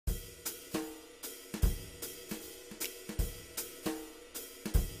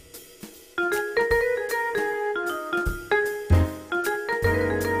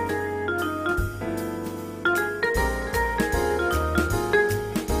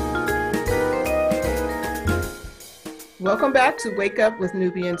Welcome back to Wake Up with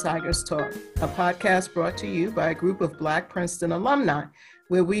Nubian Tigers Talk, a podcast brought to you by a group of Black Princeton alumni,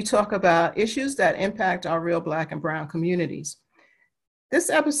 where we talk about issues that impact our real Black and Brown communities.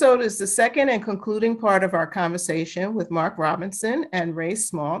 This episode is the second and concluding part of our conversation with Mark Robinson and Ray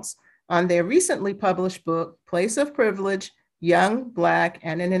Smaltz on their recently published book, Place of Privilege, Young, Black,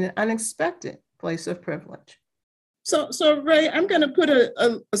 and in an Unexpected Place of Privilege. So Ray, I'm going to put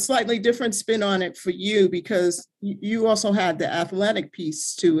a slightly different spin on it for you because you also had the athletic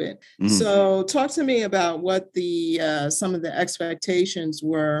piece to it. Mm-hmm. So talk to me about what the some of the expectations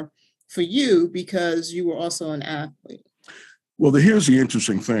were for you because you were also an athlete. Well, here's the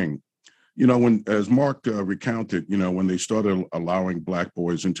interesting thing. You know, when, as Mark recounted, you know, when they started allowing Black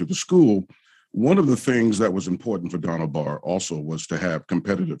boys into the school, one of the things that was important for Donald Barr also was to have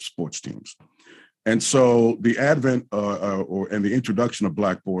competitive sports teams. And so the advent and the introduction of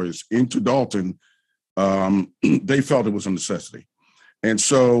Black boys into Dalton, they felt it was a necessity. And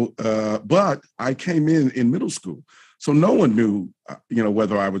so, but I came in middle school. So no one knew, you know,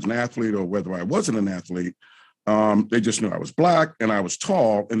 whether I was an athlete or whether I wasn't an athlete. They just knew I was Black and I was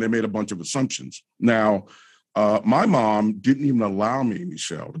tall, and they made a bunch of assumptions. Now, my mom didn't even allow me,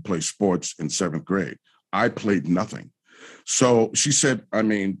 Michelle, to play sports in 7th grade. I played nothing. So she said, I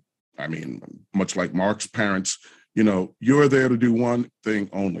mean, much like Mark's parents, you know, you're there to do one thing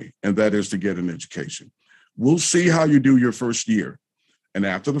only, and that is to get an education. We'll see how you do your first year. And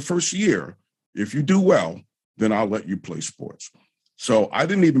after the first year, if you do well, then I'll let you play sports. So I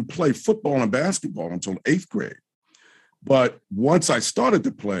didn't even play football and basketball until 8th grade. But once I started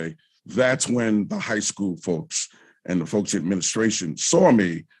to play, that's when the high school folks and the folks in administration saw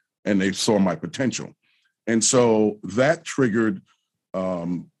me and they saw my potential. And so that triggered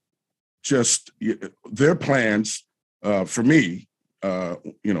just their plans for me,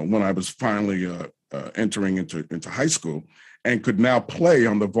 you know, when I was finally entering into high school and could now play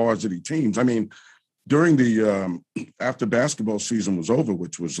on the varsity teams. I mean, during the, after basketball season was over,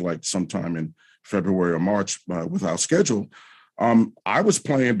 which was like sometime in February or March with our schedule, I was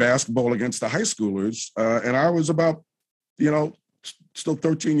playing basketball against the high schoolers and I was about, you know, still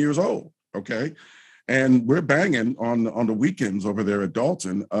 13 years old, okay? And we're banging on the weekends over there at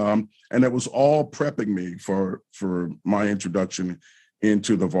Dalton. And it was all prepping me for my introduction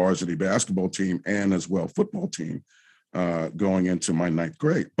into the varsity basketball team and as well football team going into my 9th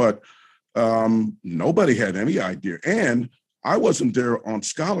grade. But nobody had any idea. And I wasn't there on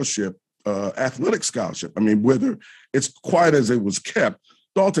scholarship, athletic scholarship. I mean, whether it's quiet as it was kept,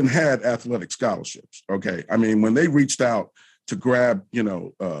 Dalton had athletic scholarships, okay? I mean, when they reached out to grab, you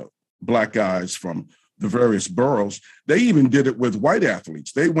know, Black guys from the various boroughs, they even did it with white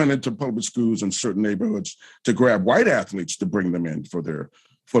athletes. They went into public schools in certain neighborhoods to grab white athletes to bring them in for their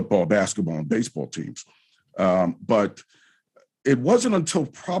football, basketball, and baseball teams. But it wasn't until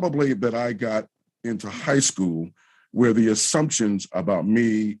probably that I got into high school where the assumptions about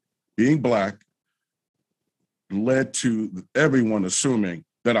me being Black led to everyone assuming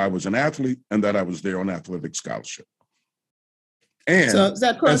that I was an athlete and that I was there on athletic scholarship. And so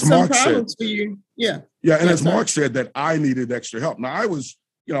that caused some problems for you. Yeah. Yeah. And as Mark said, that I needed extra help. Now I was,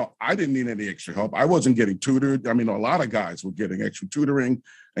 you know, I didn't need any extra help. I wasn't getting tutored. I mean, a lot of guys were getting extra tutoring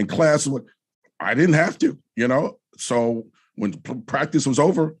and classes. I didn't have to, you know. So when practice was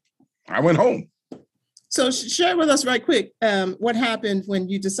over, I went home. So share with us right quick, what happened when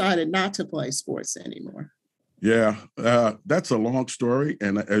you decided not to play sports anymore? Yeah, that's a long story.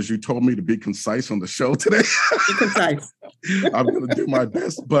 And as you told me to be concise on the show today, be concise. I'm going to do my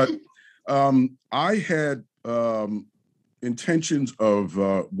best. But I had intentions of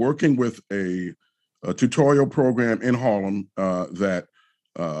working with a tutorial program in Harlem that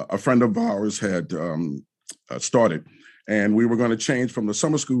a friend of ours had started. And we were going to change from the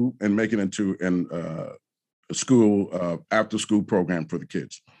summer school and make it into a school after school program for the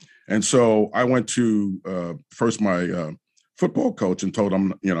kids. And so I went to first my football coach and told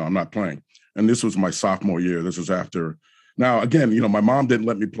him, you know, I'm not playing. And this was my sophomore year. This was after. Now, again, you know, my mom didn't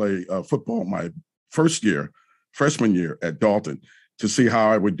let me play football my first year, freshman year at Dalton to see how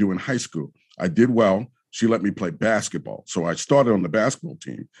I would do in high school. I did well. She let me play basketball. So I started on the basketball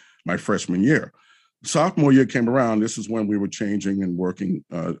team my freshman year. Sophomore year came around. This is when we were changing and working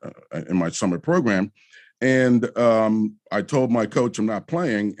in my summer program. And I told my coach I'm not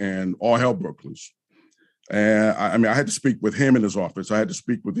playing, and all hell broke loose. And I mean, I had to speak with him in his office. I had to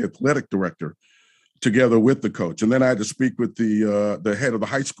speak with the athletic director together with the coach. And then I had to speak with the head of the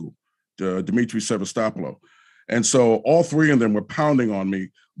high school, Dimitri Sevastopoulos. And so all three of them were pounding on me,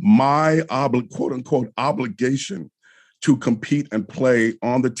 my quote unquote obligation to compete and play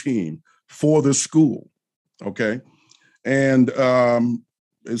on the team for the school. Okay. And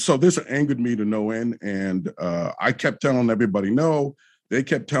so this angered me to no end. And I kept telling everybody no. They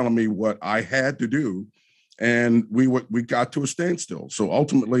kept telling me what I had to do. And we got to a standstill. So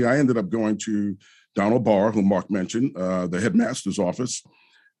ultimately, I ended up going to Donald Barr, who Mark mentioned, the headmaster's office.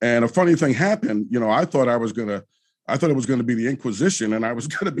 And a funny thing happened. I thought it was going to be the Inquisition, and I was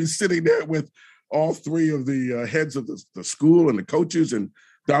going to be sitting there with all three of the heads of the school and the coaches and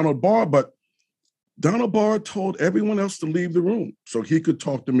Donald Barr. But Donald Barr told everyone else to leave the room so he could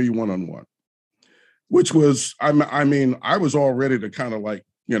talk to me one-on-one, which was, I was all ready to kind of like,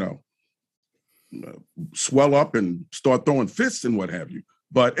 swell up and start throwing fists and what have you.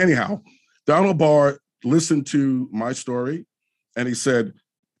 But anyhow, Donald Barr listened to my story and he said,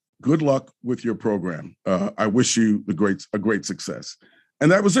 "Good luck with your program. I wish you a great success."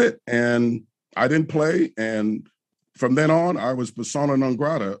 And that was it. And I didn't play. And from then on, I was persona non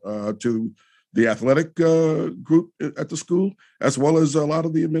grata to the athletic group at the school, as well as a lot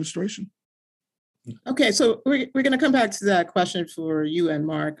of the administration. Okay, so we're going to come back to that question for you and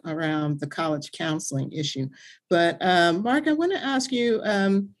Mark around the college counseling issue. But Mark, I want to ask you,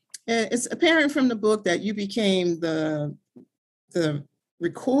 it's apparent from the book that you became the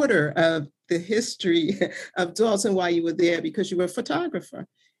recorder of the history of Dalton while you were there because you were a photographer.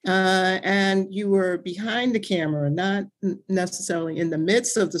 And you were behind the camera, not necessarily in the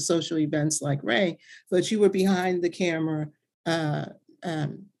midst of the social events like Ray, but you were behind the camera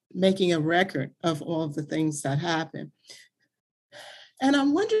making a record of all of the things that happened. And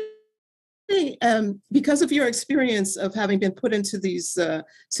I'm wondering, because of your experience of having been put into these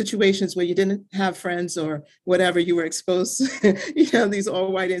situations where you didn't have friends or whatever, you were exposed to these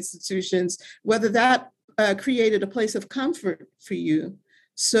all-white institutions, whether that created a place of comfort for you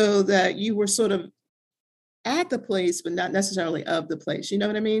so that you were sort of at the place, but not necessarily of the place. You know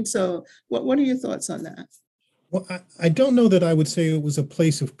what I mean? So what are your thoughts on that? Well, I don't know that I would say it was a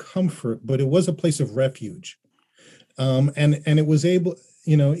place of comfort, but it was a place of refuge. And it was able,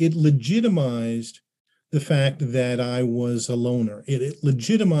 it legitimized the fact that I was a loner. It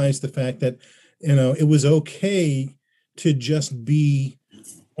legitimized the fact that, it was okay to just be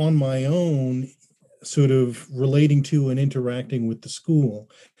on my own, sort of relating to and interacting with the school.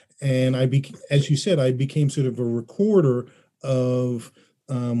 And as you said, I became sort of a recorder of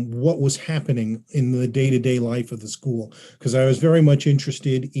what was happening in the day-to-day life of the school, because I was very much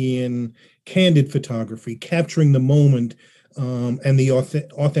interested in candid photography, capturing the moment and the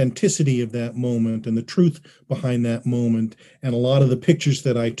authenticity of that moment and the truth behind that moment. And a lot of the pictures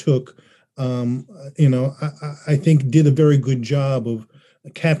that I took, I think did a very good job of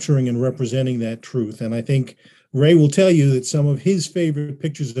capturing and representing that truth. And I think Ray will tell you that some of his favorite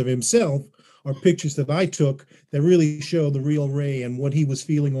pictures of himself are pictures that I took that really show the real Ray and what he was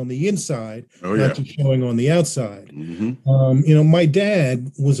feeling on the inside, not just showing on the outside. Mm-hmm. My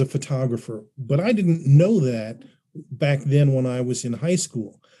dad was a photographer, but I didn't know that back then when I was in high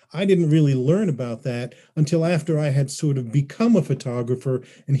school. I didn't really learn about that until after I had sort of become a photographer,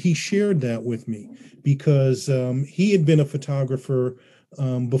 and he shared that with me because he had been a photographer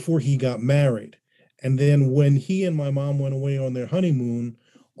before he got married. And then when he and my mom went away on their honeymoon,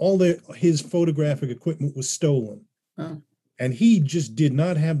 his photographic equipment was stolen. Oh. And he just did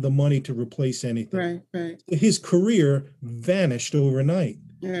not have the money to replace anything. Right. His career vanished overnight.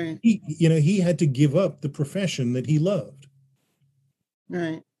 Right. He had to give up the profession that he loved.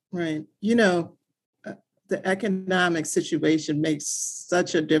 Right. The economic situation makes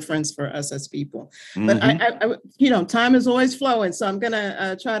such a difference for us as people. But I time is always flowing. So I'm going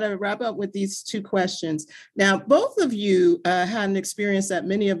to try to wrap up with these two questions. Now, both of you had an experience that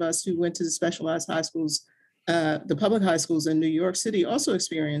many of us who went to the specialized high schools, the public high schools in New York City also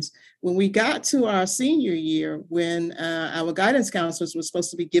experienced. When we got to our senior year, when our guidance counselors were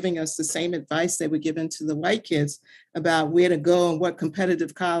supposed to be giving us the same advice they were given to the white kids about where to go and what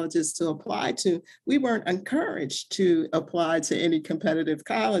competitive colleges to apply to, we weren't encouraged to apply to any competitive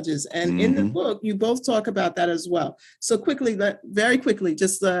colleges. And in the book, you both talk about that as well. So very quickly,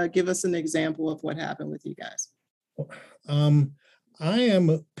 just give us an example of what happened with you guys. I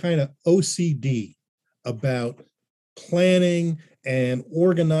am kind of OCD about planning and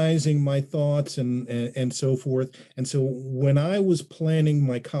organizing my thoughts and so forth. And so when I was planning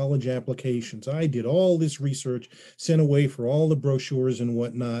my college applications, I did all this research, sent away for all the brochures and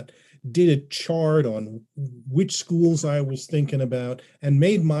whatnot, did a chart on which schools I was thinking about, and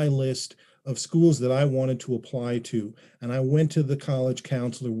made my list of schools that I wanted to apply to. And I went to the college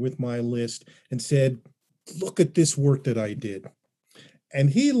counselor with my list and said, "Look at this work that I did."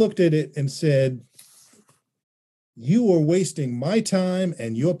 And he looked at it and said, "You are wasting my time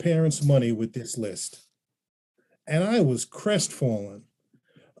and your parents' money with this list." And I was crestfallen.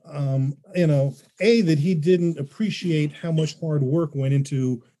 That he didn't appreciate how much hard work went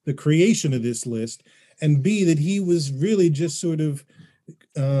into the creation of this list, and B, that he was really just sort of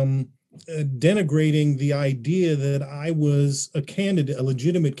denigrating the idea that I was a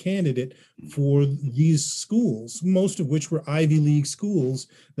legitimate candidate for these schools, most of which were Ivy League schools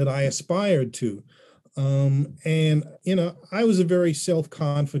that I aspired to. I was a very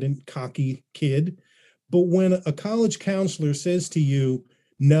self-confident, cocky kid. But when a college counselor says to you,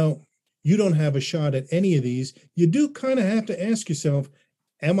 no, you don't have a shot at any of these, you do kind of have to ask yourself,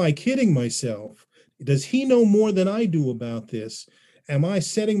 am I kidding myself? Does he know more than I do about this? Am I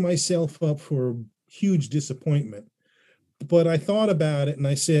setting myself up for huge disappointment? But I thought about it and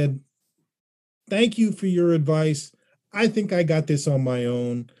I said, thank you for your advice. I think I got this on my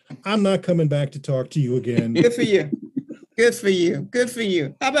own. I'm not coming back to talk to you again. Good for you. Good for you. Good for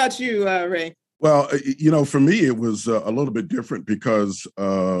you. How about you, Ray? Well, for me, it was a little bit different because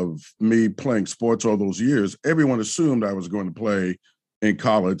of me playing sports all those years. Everyone assumed I was going to play in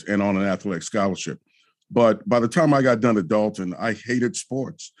college and on an athletic scholarship. But by the time I got done at Dalton, I hated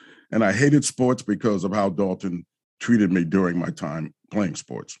sports. And I hated sports because of how Dalton treated me during my time playing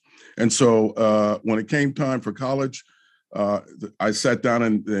sports. And so when it came time for college, I sat down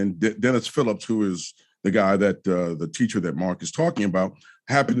and Dennis Phillips, who is the guy that the teacher that Mark is talking about,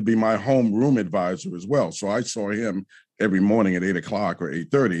 happened to be my homeroom advisor as well. So I saw him every morning at 8 o'clock or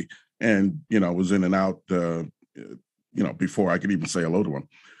 8:30 and, was in and out, before I could even say hello to him.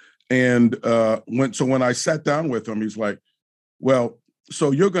 And when I sat down with him, he's like, well,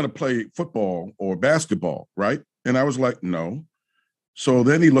 so you're going to play football or basketball, right? And I was like, no. So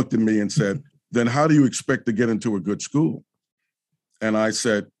then he looked at me and said, then how do you expect to get into a good school? And I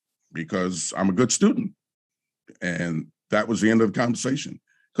said, because I'm a good student. And that was the end of the conversation,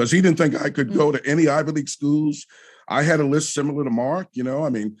 because he didn't think I could go to any Ivy League schools. I had a list similar to Mark,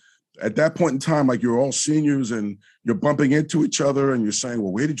 at that point in time, like you're all seniors and you're bumping into each other and you're saying,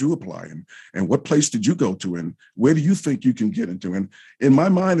 well, where did you apply? And what place did you go to? And where do you think you can get into? And in my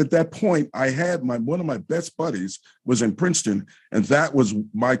mind at that point, I had one of my best buddies was in Princeton, and that was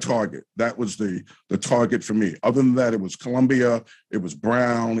my target. That was the target for me. Other than that, it was Columbia, it was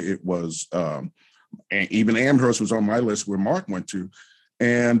Brown, it was and even Amherst was on my list where Mark went to.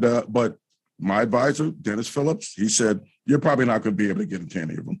 And but my advisor, Dennis Phillips, he said, you're probably not going to be able to get into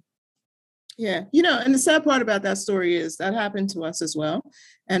any of them. Yeah, and the sad part about that story is that happened to us as well.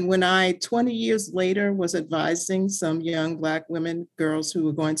 And when I, 20 years later, was advising some young Black women, girls who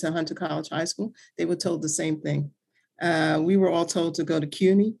were going to Hunter College High School, they were told the same thing. We were all told to go to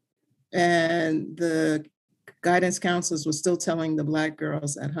CUNY, and the guidance counselors were still telling the Black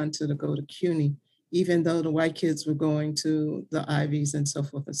girls at Hunter to go to CUNY, even though the white kids were going to the Ivies and so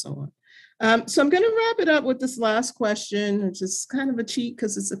forth and so on. So I'm going to wrap it up with this last question, which is kind of a cheat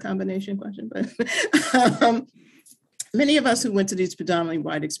because it's a combination question. But many of us who went to these predominantly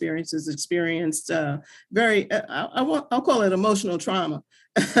white experiences experienced I'll call it emotional trauma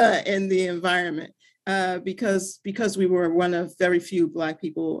in the environment because we were one of very few Black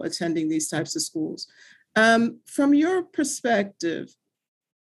people attending these types of schools. From your perspective,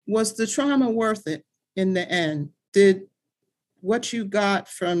 was the trauma worth it in the end? Did what you got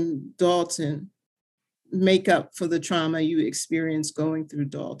from Dalton make up for the trauma you experienced going through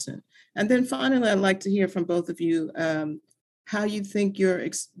Dalton? And then finally, I'd like to hear from both of you how you think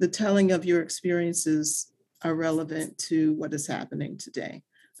the telling of your experiences are relevant to what is happening today.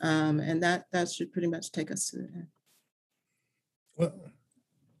 And that should pretty much take us to the end. Well,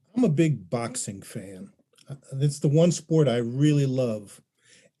 I'm a big boxing fan. It's the one sport I really love.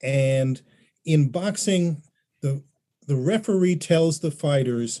 And in boxing, the referee tells the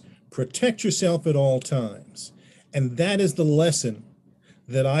fighters, protect yourself at all times. And that is the lesson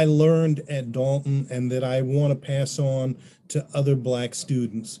that I learned at Dalton and that I want to pass on to other Black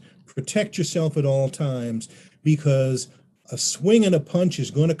students. Protect yourself at all times, because a swing and a punch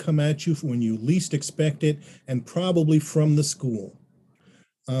is going to come at you when you least expect it, and probably from the school.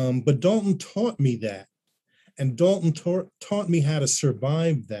 But Dalton taught me that. And Dalton taught me how to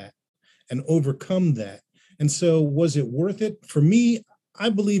survive that and overcome that. And so was it worth it? For me, I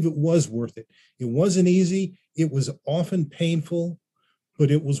believe it was worth it. It wasn't easy. It was often painful,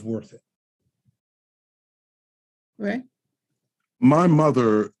 but it was worth it. Right. My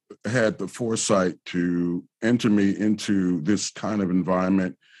mother had the foresight to enter me into this kind of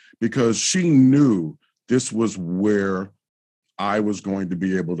environment because she knew this was where I was going to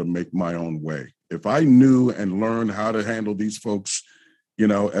be able to make my own way. If I knew and learned how to handle these folks,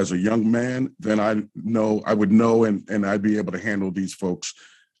 as a young man, then I would know and I'd be able to handle these folks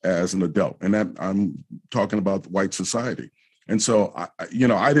as an adult. And that I'm talking about white society. And so, I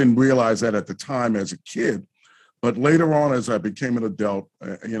didn't realize that at the time as a kid, but later on, as I became an adult,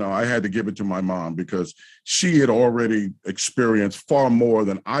 I had to give it to my mom because she had already experienced far more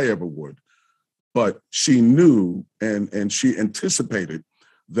than I ever would. But she knew and she anticipated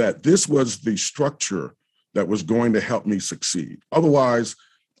that this was the structure that was going to help me succeed. Otherwise,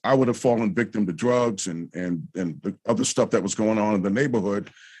 I would have fallen victim to drugs and the other stuff that was going on in the neighborhood,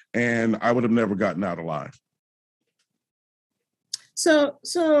 and I would have never gotten out alive. So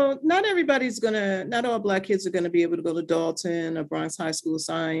not all Black kids are gonna be able to go to Dalton or Bronx High School of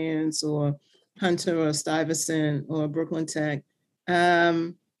Science or Hunter or Stuyvesant or Brooklyn Tech.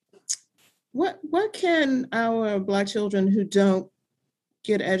 What can our Black children who don't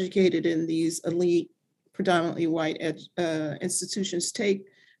get educated in these elite, predominantly white institutions take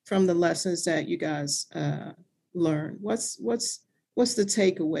from the lessons that you guys learn? What's the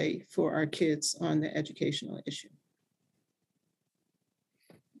takeaway for our kids on the educational issue?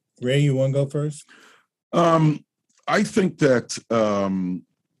 Ray, you want to go first? I think that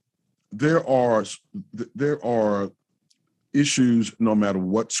there are issues no matter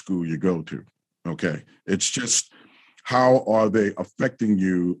what school you go to. Okay, it's just how are they affecting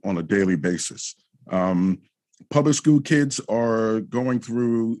you on a daily basis? Public school kids are going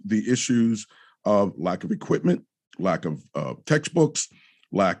through the issues of lack of equipment, lack of textbooks,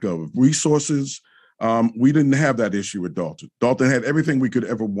 lack of resources. We didn't have that issue at Dalton. Dalton had everything we could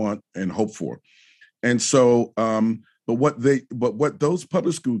ever want and hope for. And so, but what those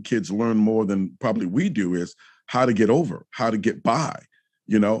public school kids learn more than probably we do is how to get over, how to get by,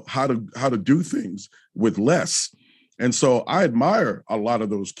 how to do things with less. And so I admire a lot of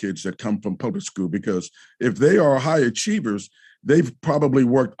those kids that come from public school, because if they are high achievers, they've probably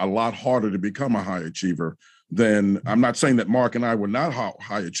worked a lot harder to become a high achiever than, I'm not saying that Mark and I were not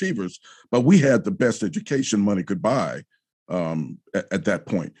high achievers, but we had the best education money could buy at that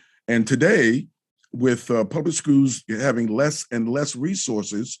point. And today, with public schools having less and less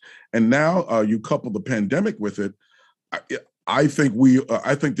resources, and now you couple the pandemic with it, I think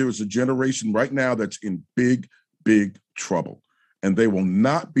there is a generation right now that's in big trouble, and they will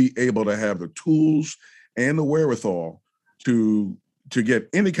not be able to have the tools and the wherewithal to get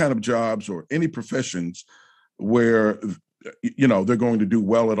any kind of jobs or any professions where they're going to do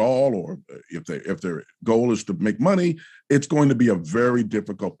well at all, or if their goal is to make money, it's going to be a very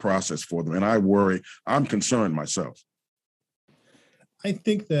difficult process for them. And I'm concerned myself. I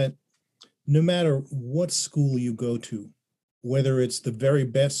think that no matter what school you go to, whether it's the very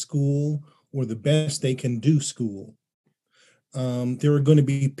best school or the best they can do school, there are going to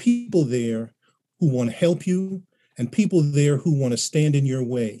be people there who want to help you and people there who want to stand in your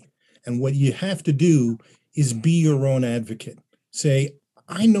way. And what you have to do is be your own advocate. Say,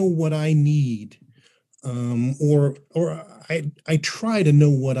 I know what I need, or I try to know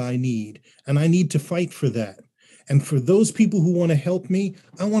what I need, and I need to fight for that. And for those people who want to help me,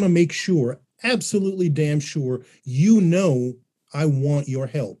 I want to make sure, absolutely damn sure, I want your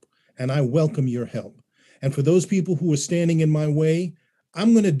help and I welcome your help. And for those people who are standing in my way,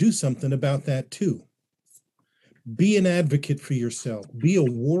 I'm going to do something about that too. Be an advocate for yourself. Be a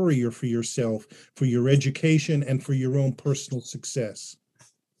warrior for yourself, for your education and for your own personal success.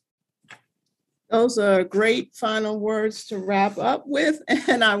 Those are great final words to wrap up with.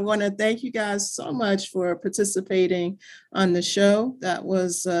 And I want to thank you guys so much for participating on the show. That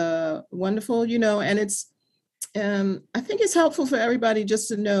was wonderful, and it's, I think it's helpful for everybody just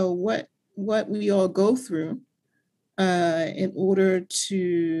to know what we all go through in order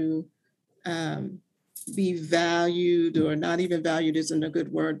to be valued, or not even valued isn't a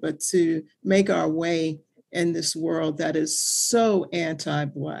good word, but to make our way in this world that is so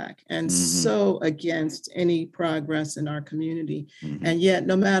anti-Black and so against any progress in our community. And yet,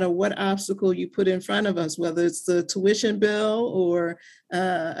 no matter what obstacle you put in front of us, whether it's the tuition bill or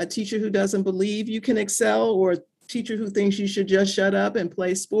a teacher who doesn't believe you can excel, or a teacher who thinks you should just shut up and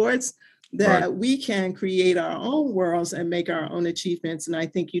play sports, that we can create our own worlds and make our own achievements. And I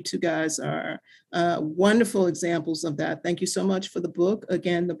think you two guys are wonderful examples of that. Thank you so much for the book.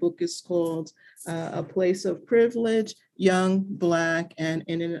 Again, the book is called A Place of Privilege, Young, Black, and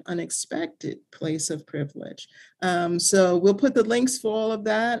in an Unexpected Place of Privilege. So we'll put the links for all of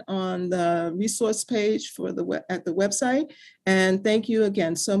that on the resource page at the website. And thank you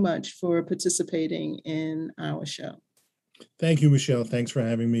again so much for participating in our show. Thank you, Michelle. Thanks for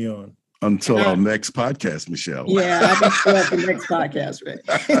having me on. Until our next podcast, Michelle. Yeah, I'll be sure at the next podcast, Rick.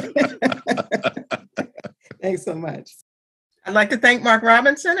 Thanks so much. I'd like to thank Mark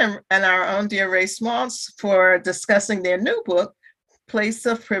Robinson and our own dear Ray Smalls for discussing their new book, place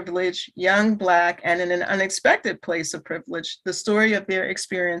of privilege, young Black, and in an unexpected place of privilege, the story of their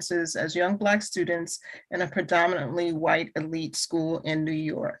experiences as young Black students in a predominantly white elite school in New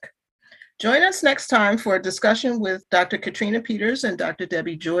York. Join us next time for a discussion with Dr. Katrina Peters and Dr.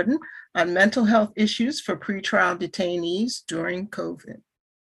 Debbie Jordan on mental health issues for pretrial detainees during COVID.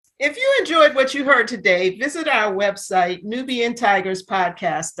 If you enjoyed what you heard today, visit our website,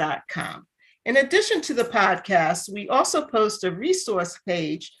 NubianTigersPodcast.com. In addition to the podcast, we also post a resource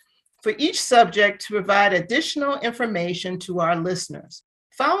page for each subject to provide additional information to our listeners.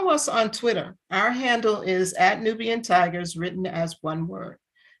 Follow us on Twitter. Our handle is @NubianTigers, written as one word.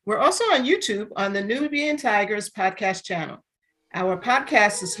 We're also on YouTube on the Nubian Tigers podcast channel. Our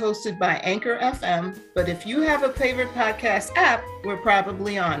podcast is hosted by Anchor FM, but if you have a favorite podcast app, we're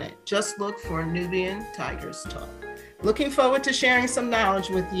probably on it. Just look for Nubian Tigers Talk. Looking forward to sharing some knowledge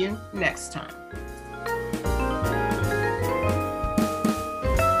with you next time.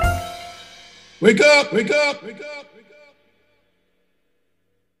 Wake up, wake up, wake up.